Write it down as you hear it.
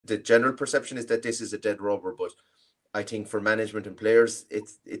the general perception is that this is a dead rubber, but I think for management and players,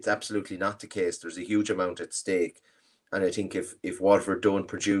 it's absolutely not the case. There's a huge amount at stake, and I think if Waterford don't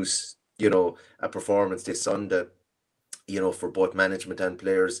produce, a performance this Sunday, for both management and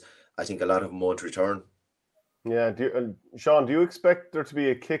players, I think a lot of them won't return. Yeah, Sean, do you expect there to be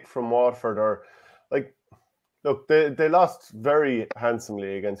a kick from Waterford, or like? Look, they lost very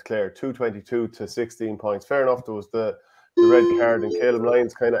handsomely against Clare, 222 to 16 points. Fair enough, there was the red card, and Caleb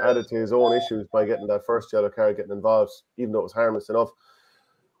Lyons kind of added to his own issues by getting that first yellow card, getting involved, even though it was harmless enough.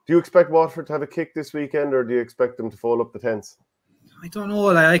 Do you expect Waterford to have a kick this weekend, or do you expect them to fold up the tents? I don't know.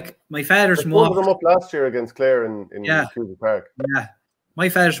 Like my father's from Waterford. Them up last year against Clare in Cusack Park. Yeah, my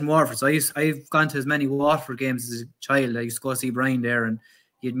father's from Waterford, so I've gone to as many Waterford games as a child. I used to go see Brian there, and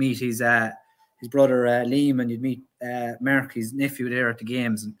you'd meet his brother Liam, and you'd meet Mark, his nephew, there at the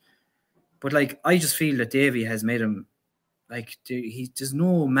games. But like, I just feel that Davy has made him like there's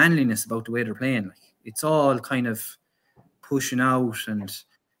no manliness about the way they're playing. Like, it's all kind of pushing out and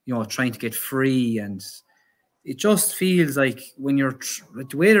trying to get free, and it just feels like when you're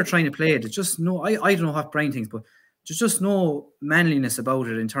the way they're trying to play it, it's just no. I don't know what Brian thinks, but there's just no manliness about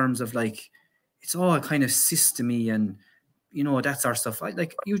it in terms of like it's all kind of systemy and that sort of stuff.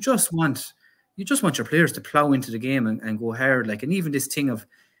 Like you just want your players to plow into the game and go hard. Like, and even this thing of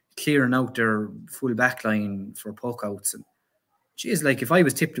clearing out their full back line for puck outs. And geez, like if I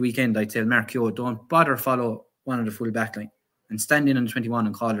was tipped the weekend, I'd tell Mark, don't bother follow one of the full back line and stand in on the 21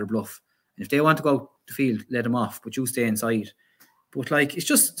 and call their bluff. And if they want to go out the field, let them off, but you stay inside. But like, it's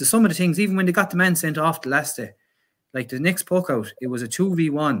just some of the things, even when they got the man sent off the last day, like the next puck out, it was a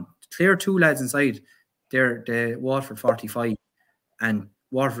 2v1, clear two lads inside the Waterford 45, and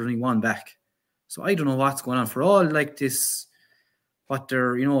Waterford only one back. So I don't know what's going on. For all like this, what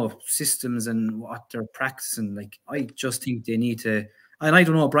their systems and what they're practicing, like I just think they need to. And I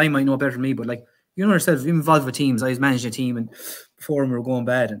don't know, Brian might know better than me, but like yourself, involved with teams. I was managing a team, and before we were going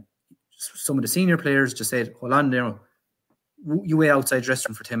bad, and some of the senior players just said, "Hold on, there, you wait outside the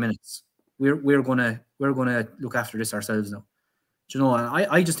restaurant for 10 minutes. We're gonna look after this ourselves now." Do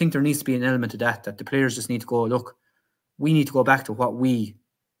I just think there needs to be an element of that the players just need to go, look, we need to go back to what we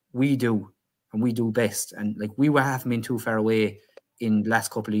do and we do best. And like we haven't been too far away in the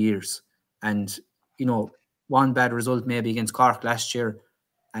last couple of years. And, one bad result maybe against Cork last year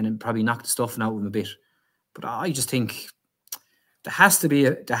and it probably knocked the stuffing out of them a bit. But I just think there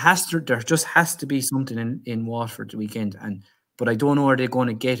just has to be something in Waterford the weekend. But I don't know where they're going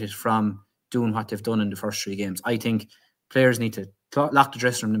to get it from doing what they've done in the first three games. I think players need to lock the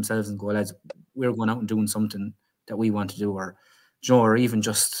dressing room themselves and go, lads, we're going out and doing something that we want to do, or even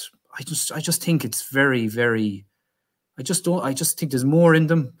just, I just think it's very, very, I just think there's more in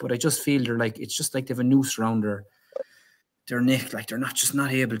them, but I just feel they're like, it's just like they have a noose around their neck, like they're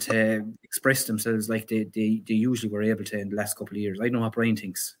not able to express themselves like they usually were able to in the last couple of years. I don't know what Brian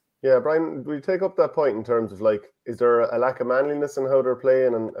thinks. Yeah, Brian, will you take up that point in terms of like, is there a lack of manliness in how they're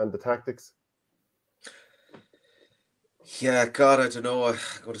playing and the tactics? Yeah, God, I don't know. I'm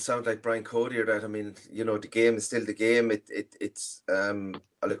going to sound like Brian Cody or that. I mean, the game is still the game. It's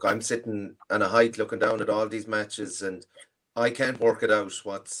look, I'm sitting on a height looking down at all these matches, and I can't work it out.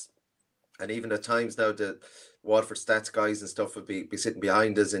 And even at times now, the Waterford stats guys and stuff would be sitting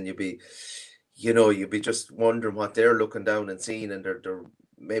behind us, and you'd be just wondering what they're looking down and seeing, and they're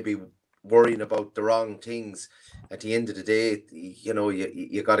maybe worrying about the wrong things. At the end of the day,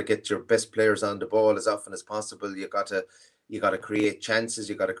 you got to get your best players on the ball as often as possible. You got to create chances.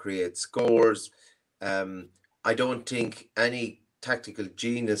 You got to create scores. I don't think any tactical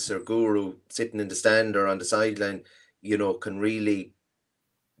genius or guru sitting in the stand or on the sideline, can really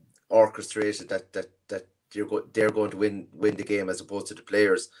orchestrate it that they're going to win the game as opposed to the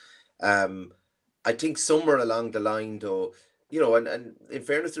players. I think somewhere along the line, though, and in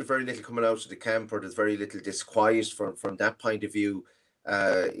fairness, there's very little coming out of the camp, or there's very little disquiet from that point of view.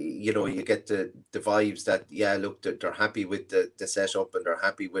 You get the vibes that, yeah, look, they're happy with the setup and they're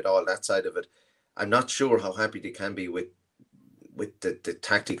happy with all that side of it. I'm not sure how happy they can be with the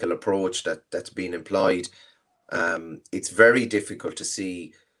tactical approach that's being employed. It's very difficult to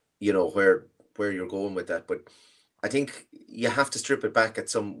see, where you're going with that. But I think you have to strip it back at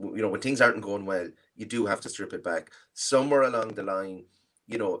some, when things aren't going well, you do have to strip it back. Somewhere along the line,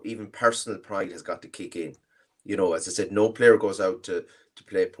 even personal pride has got to kick in. As I said, no player goes out to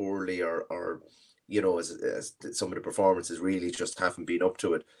play poorly or as some of the performances really just haven't been up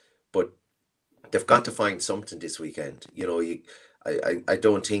to it. But they've got to find something this weekend. I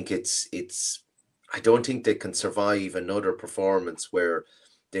don't think I don't think they can survive another performance where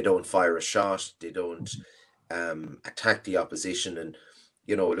they don't fire a shot, they don't attack the opposition. And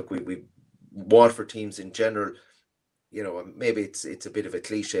you know, look, we Waterford teams in general, you know, maybe it's a bit of a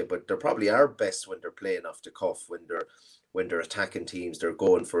cliche, but they're probably our best when they're playing off the cuff, when they're attacking teams, they're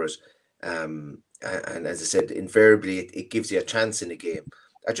going for it. And as I said, invariably it gives you a chance in the game.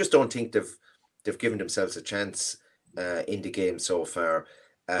 I just don't think they've given themselves a chance in the game so far.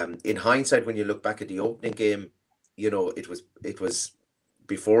 In hindsight, when you look back at the opening game, you know, it was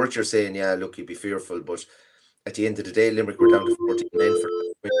before it, you're saying, yeah, look, you'd be fearful, but at the end of the day, Limerick were down to 14 men for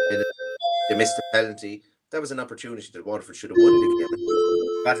 20 minutes. They missed the penalty. That was an opportunity that Waterford should have won the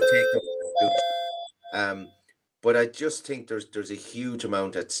game. Got to take those opportunities. But I just think there's a huge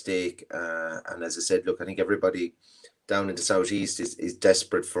amount at stake. And as I said, look, I think everybody down in the southeast is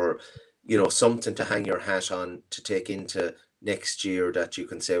desperate for, you know, something to hang your hat on to take into next year, that you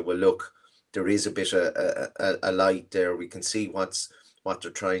can say, well, look, there is a bit of a light there. We can see what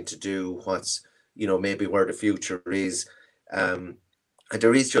they're trying to do, what's, you know, maybe where the future is. And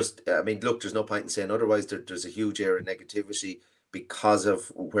there is just, I mean, look, there's no point in saying otherwise. There's a huge air of negativity because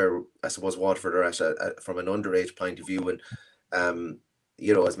of where, I suppose, Waterford are at from an underage point of view. And,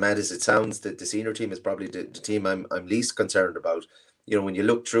 you know, as mad as it sounds, the senior team is probably the team I'm least concerned about. You know, when you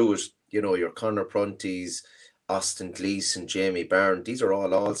look through it, you know, your Conor Prunties, Austin Gleeson, Jamie Byrne, these are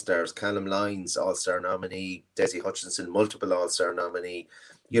all All-Stars. Callum Lyons, All-Star nominee. Desi Hutchinson, multiple All-Star nominee.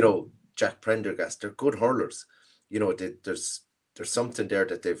 You know, Jack Prendergast, they're good hurlers. You know, there's something there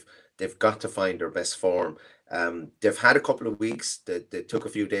that they've got to find their best form. They've had a couple of weeks. They took a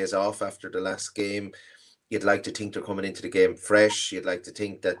few days off after the last game. You'd like to think they're coming into the game fresh. You'd like to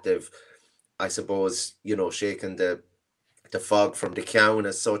think that they've, I suppose, you know, shaken the fog from the cown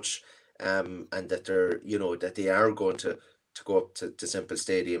as such, and that they're, you know, that they are going to go up to Semple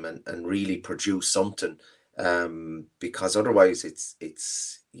Stadium and really produce something. Because otherwise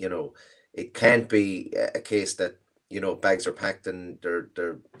it's you know, it can't be a case that, you know, bags are packed and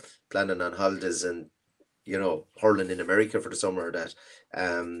they're planning on holidays and, you know, hurling in America for the summer or that.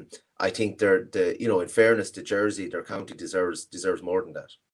 I think you know, in fairness to Jersey, their county deserves more than that.